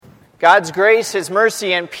God's grace, His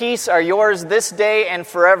mercy, and peace are yours this day and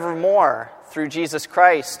forevermore through Jesus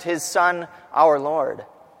Christ, His Son, our Lord.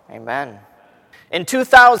 Amen. In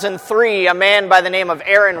 2003, a man by the name of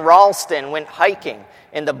Aaron Ralston went hiking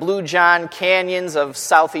in the Blue John Canyons of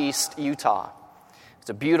southeast Utah. It's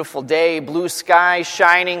a beautiful day, blue sky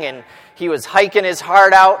shining, and he was hiking his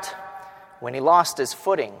heart out when he lost his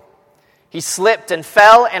footing. He slipped and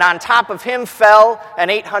fell, and on top of him fell an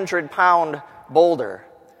 800-pound boulder,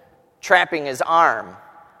 trapping his arm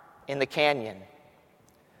in the canyon.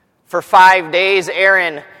 For 5 days,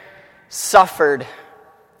 Aaron suffered.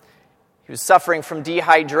 He was suffering from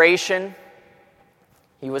dehydration.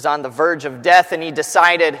 He was on the verge of death, and he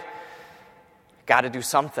decided, got to do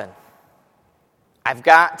something. I've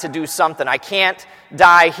got to do something. I can't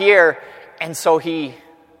die here. And so he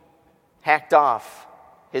hacked off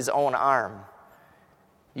his own arm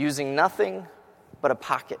using nothing but a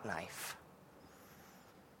pocket knife.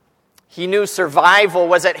 He knew survival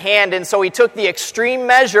was at hand, and so he took the extreme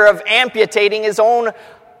measure of amputating his own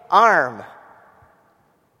arm.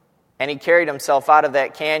 And he carried himself out of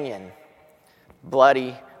that canyon,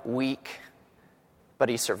 bloody, weak, but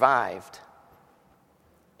he survived.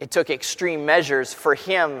 It took extreme measures for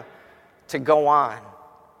him to go on.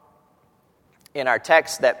 In our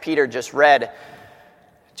text that Peter just read,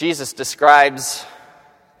 Jesus describes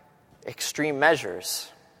extreme measures.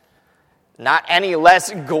 Not any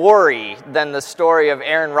less gory than the story of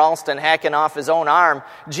Aaron Ralston hacking off his own arm.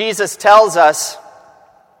 Jesus tells us,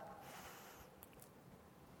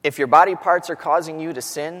 if your body parts are causing you to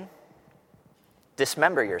sin,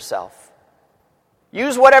 dismember yourself.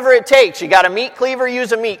 Use whatever it takes. You got a meat cleaver,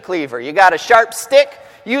 use a meat cleaver. You got a sharp stick,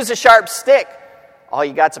 use a sharp stick. All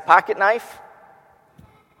you got's a pocket knife,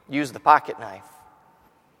 use the pocket knife.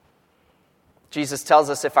 Jesus tells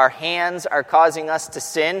us if our hands are causing us to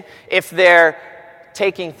sin, if they're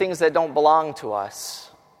taking things that don't belong to us,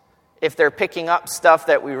 if they're picking up stuff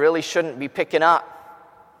that we really shouldn't be picking up,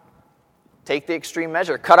 take the extreme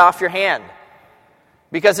measure. Cut off your hand.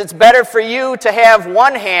 Because it's better for you to have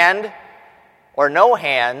one hand or no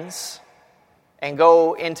hands and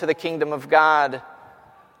go into the kingdom of God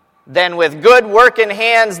than with good working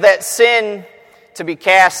hands that sin to be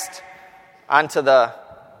cast onto the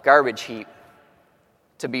garbage heap,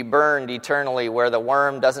 to be burned eternally where the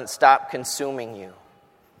worm doesn't stop consuming you.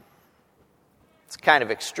 It's kind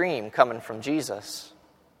of extreme coming from Jesus.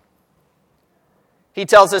 He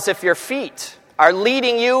tells us if your feet are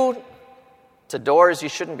leading you to doors you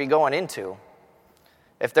shouldn't be going into,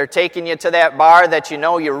 if they're taking you to that bar that you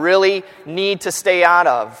know you really need to stay out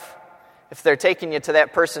of, if they're taking you to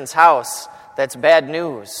that person's house that's bad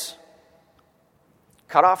news,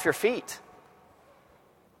 cut off your feet.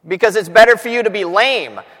 Because it's better for you to be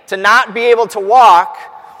lame, to not be able to walk,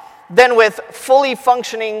 than with fully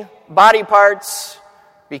functioning body parts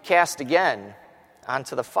be cast again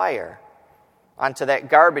onto the fire, onto that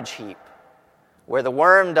garbage heap, where the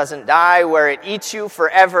worm doesn't die, where it eats you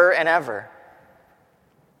forever and ever.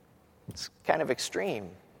 It's kind of extreme.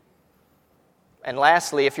 And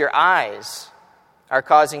lastly, if your eyes are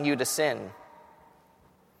causing you to sin,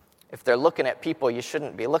 if they're looking at people you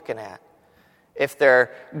shouldn't be looking at, if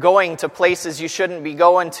they're going to places you shouldn't be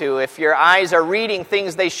going to, if your eyes are reading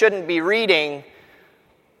things they shouldn't be reading,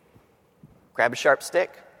 grab a sharp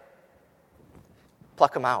stick,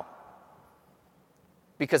 pluck them out.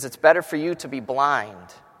 Because it's better for you to be blind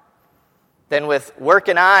than with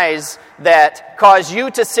working eyes that cause you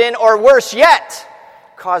to sin, or worse yet,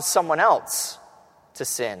 cause someone else to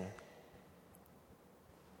sin,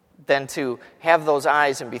 than to have those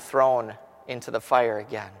eyes and be thrown into the fire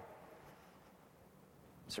again.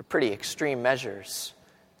 These are pretty extreme measures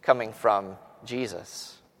coming from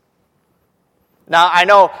Jesus. Now, I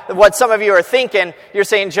know what some of you are thinking. You're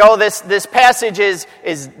saying, Joe, this passage is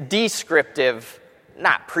descriptive,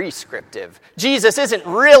 not prescriptive. Jesus isn't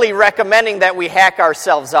really recommending that we hack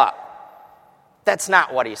ourselves up. That's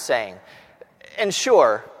not what he's saying. And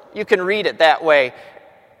sure, you can read it that way.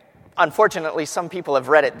 Unfortunately, some people have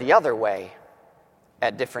read it the other way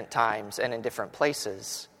at different times and in different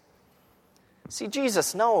places. See,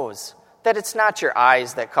 Jesus knows that it's not your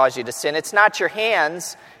eyes that cause you to sin. It's not your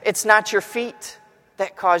hands. It's not your feet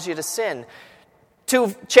that cause you to sin.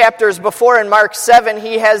 2 chapters before in Mark 7,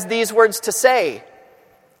 he has these words to say.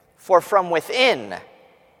 For from within,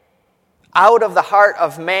 out of the heart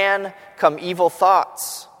of man come evil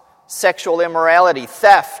thoughts, sexual immorality,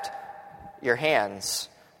 theft, your hands,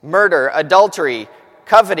 murder, adultery,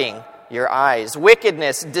 coveting, your eyes,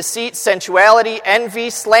 wickedness, deceit, sensuality, envy,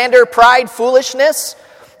 slander, pride, foolishness.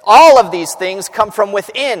 All of these things come from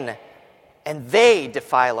within, and they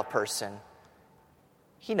defile a person.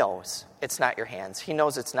 He knows it's not your hands. He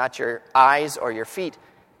knows it's not your eyes or your feet.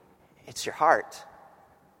 It's your heart.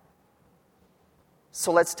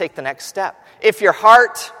 So let's take the next step. If your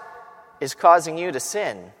heart is causing you to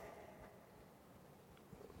sin,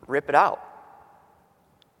 rip it out.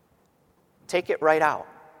 Take it right out.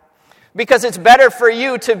 Because it's better for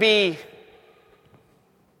you to be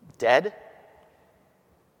dead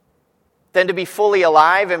than to be fully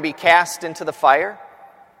alive and be cast into the fire.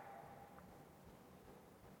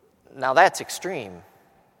 Now that's extreme.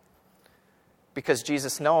 Because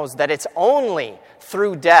Jesus knows that it's only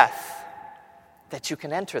through death that you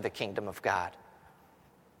can enter the kingdom of God.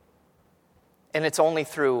 And it's only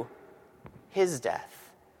through his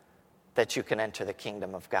death that you can enter the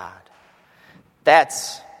kingdom of God.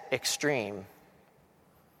 That's extreme.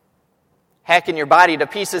 Hacking your body to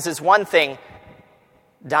pieces is one thing.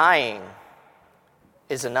 Dying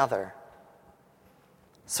is another.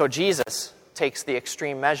 So Jesus takes the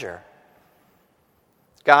extreme measure.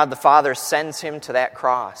 God the Father sends him to that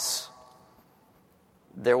cross.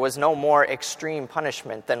 There was no more extreme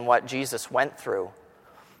punishment than what Jesus went through.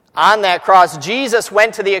 On that cross, Jesus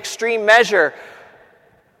went to the extreme measure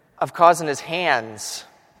of causing his hands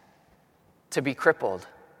to be crippled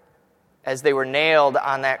as they were nailed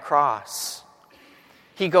on that cross.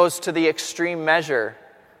 He goes to the extreme measure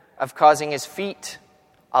of causing his feet,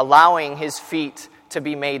 allowing his feet to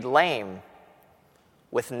be made lame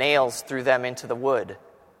with nails through them into the wood.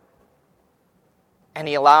 And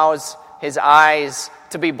he allows his eyes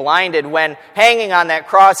to be blinded when, hanging on that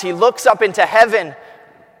cross, he looks up into heaven,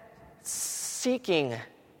 seeking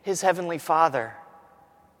his heavenly Father.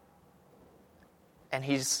 And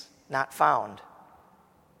he's not found.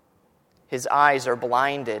 His eyes are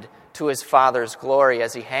blinded to his Father's glory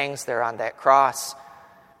as he hangs there on that cross.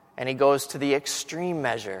 And he goes to the extreme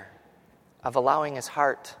measure of allowing his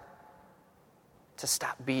heart to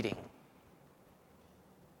stop beating.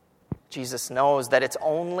 Jesus knows that it's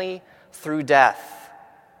only through death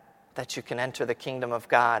that you can enter the kingdom of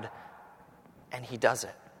God, and he does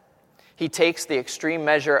it. He takes the extreme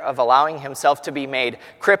measure of allowing himself to be made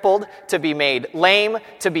crippled, to be made lame,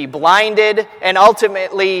 to be blinded, and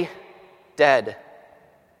ultimately dead,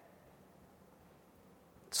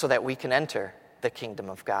 so that we can enter the kingdom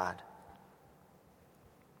of God.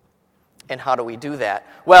 And how do we do that?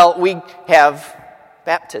 Well, we have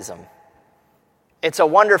baptism. It's a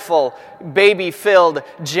wonderful, baby-filled,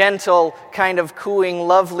 gentle, kind of cooing,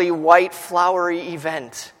 lovely, white, flowery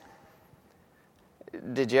event.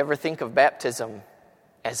 Did you ever think of baptism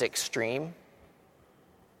as extreme?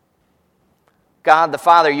 God the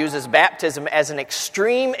Father uses baptism as an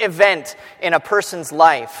extreme event in a person's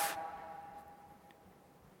life,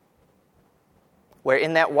 where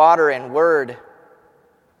in that water and word,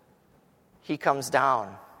 he comes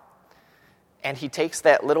down and he takes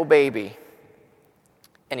that little baby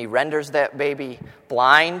and he renders that baby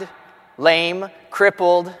blind, lame,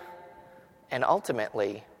 crippled, and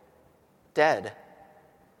ultimately dead.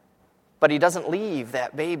 But he doesn't leave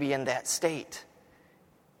that baby in that state.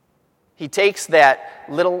 He takes that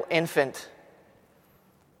little infant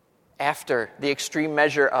after the extreme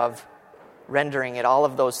measure of rendering it all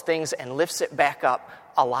of those things and lifts it back up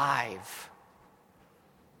alive.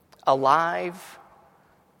 Alive,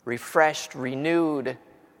 refreshed, renewed,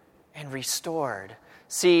 and restored.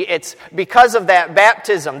 See, it's because of that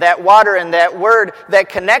baptism, that water and that word that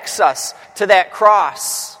connects us to that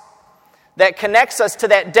cross, that connects us to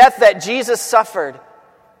that death that Jesus suffered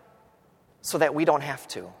so that we don't have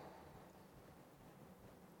to.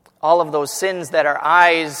 All of those sins that our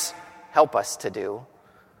eyes help us to do,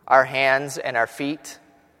 our hands and our feet,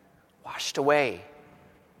 washed away,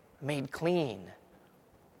 made clean.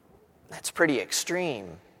 That's pretty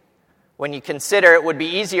extreme. When you consider it would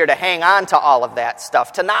be easier to hang on to all of that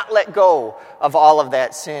stuff, to not let go of all of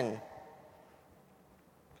that sin.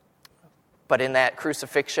 But in that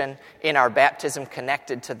crucifixion, in our baptism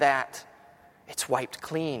connected to that, it's wiped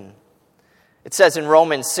clean. It says in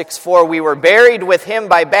Romans 6:4, we were buried with him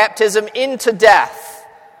by baptism into death,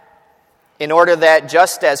 in order that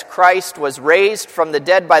just as Christ was raised from the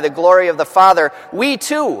dead by the glory of the Father, we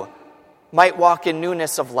too might walk in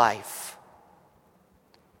newness of life.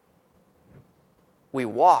 We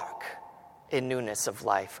walk in newness of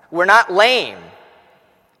life. We're not lame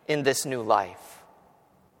in this new life.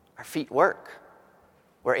 Our feet work.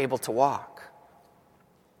 We're able to walk.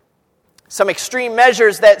 Some extreme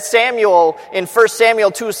measures that Samuel, in 1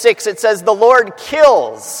 Samuel 2:6, it says, the Lord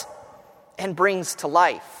kills and brings to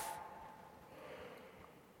life.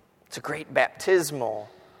 It's a great baptismal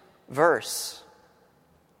verse.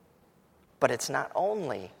 But it's not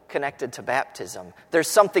only connected to baptism. There's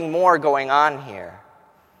something more going on here.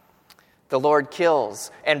 The Lord kills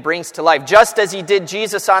and brings to life. Just as he did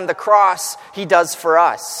Jesus on the cross, he does for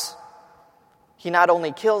us. He not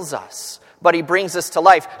only kills us, but he brings us to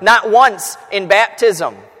life. Not once in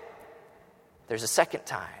baptism. There's a second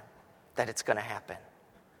time that it's going to happen.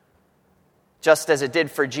 Just as it did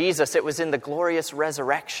for Jesus, it was in the glorious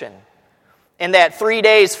resurrection. In that 3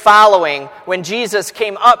 days following, when Jesus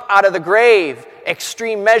came up out of the grave,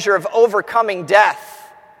 extreme measure of overcoming death,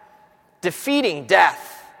 defeating death.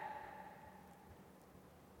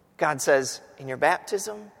 God says, in your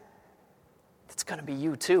baptism, it's going to be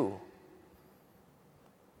you too.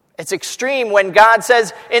 It's extreme when God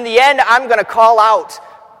says, in the end, I'm going to call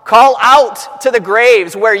out to the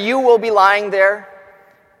graves where you will be lying there.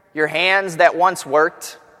 Your hands that once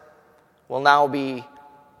worked will now be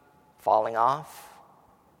falling off.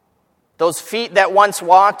 Those feet that once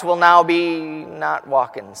walked will now be not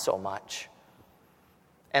walking so much.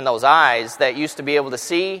 And those eyes that used to be able to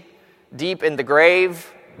see deep in the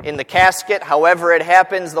grave, in the casket, however it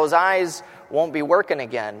happens, those eyes won't be working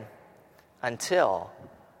again until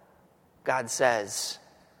God says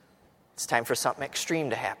it's time for something extreme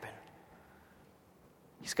to happen.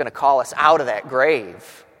 He's going to call us out of that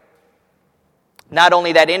grave. Not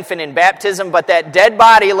only that infant in baptism, but that dead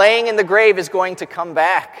body laying in the grave is going to come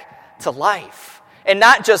back to life. And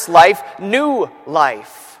not just life, new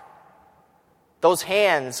life. Those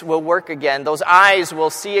hands will work again. Those eyes will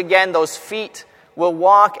see again. Those feet will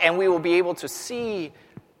walk, and we will be able to see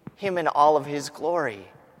him in all of his glory.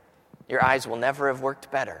 Your eyes will never have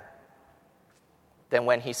worked better than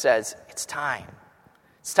when he says, it's time.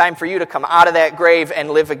 It's time for you to come out of that grave and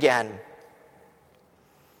live again.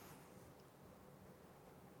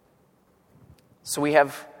 So we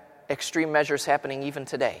have extreme measures happening even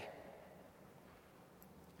today.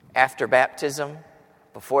 After baptism,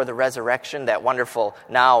 before the resurrection, that wonderful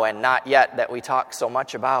now and not yet that we talk so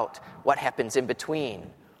much about. What happens in between?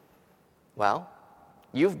 Well,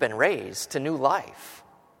 you've been raised to new life.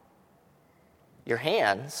 Your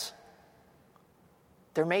hands,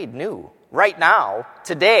 they're made new. Right now,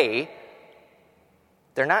 today,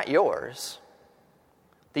 they're not yours.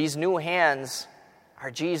 These new hands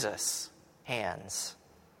are Jesus' hands.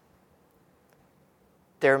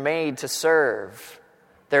 They're made to serve.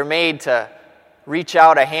 They're made to reach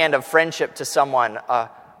out a hand of friendship to someone, an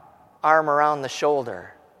arm around the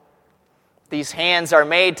shoulder. These hands are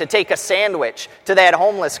made to take a sandwich to that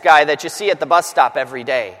homeless guy that you see at the bus stop every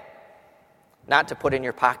day. Not to put in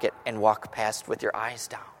your pocket and walk past with your eyes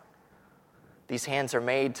down. These hands are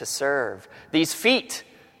made to serve. These feet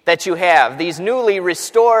that you have, these newly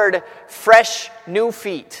restored, fresh, new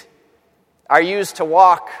feet, are used to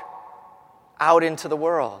walk out into the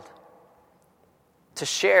world. To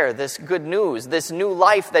share this good news, this new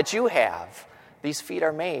life that you have. These feet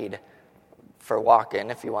are made for walking,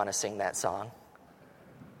 if you want to sing that song.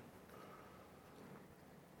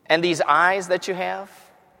 And these eyes that you have,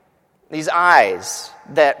 these eyes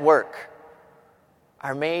that work,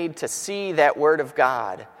 are made to see that Word of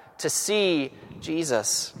God, to see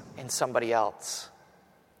Jesus in somebody else.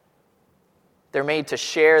 They're made to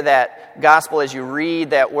share that gospel as you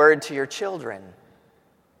read that Word to your children,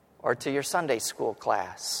 or to your Sunday school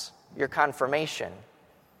class, your confirmation.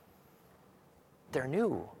 They're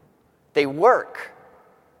new. They work.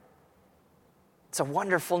 It's a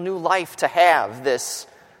wonderful new life to have, this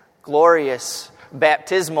glorious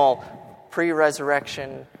baptismal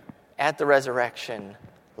pre-resurrection, at the resurrection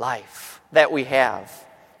life that we have.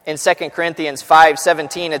 In 2 Corinthians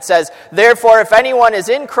 5:17 it says, "Therefore if anyone is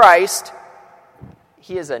in Christ,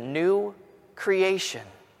 he is a new creation.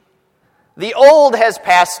 The old has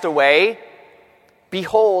passed away.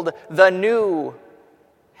 Behold, the new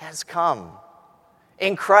has come."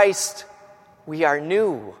 In Christ, we are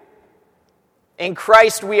new. In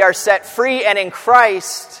Christ, we are set free, and in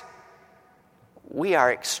Christ, we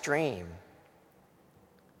are extreme.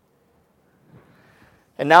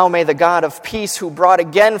 And now may the God of peace, who brought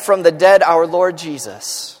again from the dead our Lord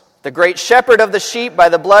Jesus, the great shepherd of the sheep by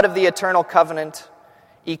the blood of the eternal covenant,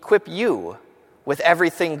 equip you with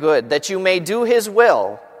everything good, that you may do his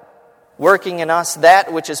will, working in us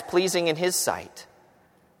that which is pleasing in his sight.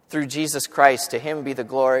 Through Jesus Christ, to him be the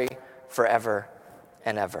glory forever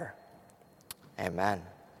and ever. Amen.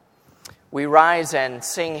 We rise and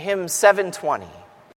sing hymn 720.